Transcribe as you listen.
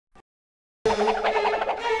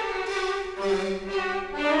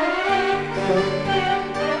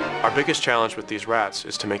Our biggest challenge with these rats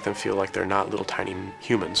is to make them feel like they're not little tiny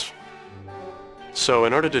humans. So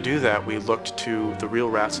in order to do that, we looked to the real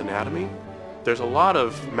rat's anatomy. There's a lot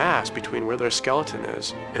of mass between where their skeleton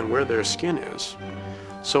is and where their skin is.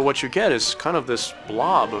 So what you get is kind of this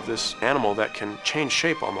blob of this animal that can change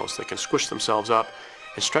shape almost. They can squish themselves up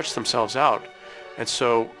and stretch themselves out. And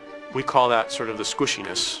so we call that sort of the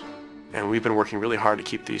squishiness. And we've been working really hard to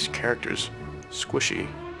keep these characters squishy.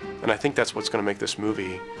 And I think that's what's going to make this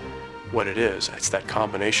movie what it is. It's that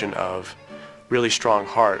combination of really strong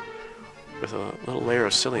heart with a little layer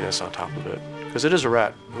of silliness on top of it. Because it is a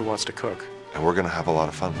rat who wants to cook. And we're going to have a lot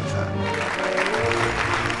of fun with that.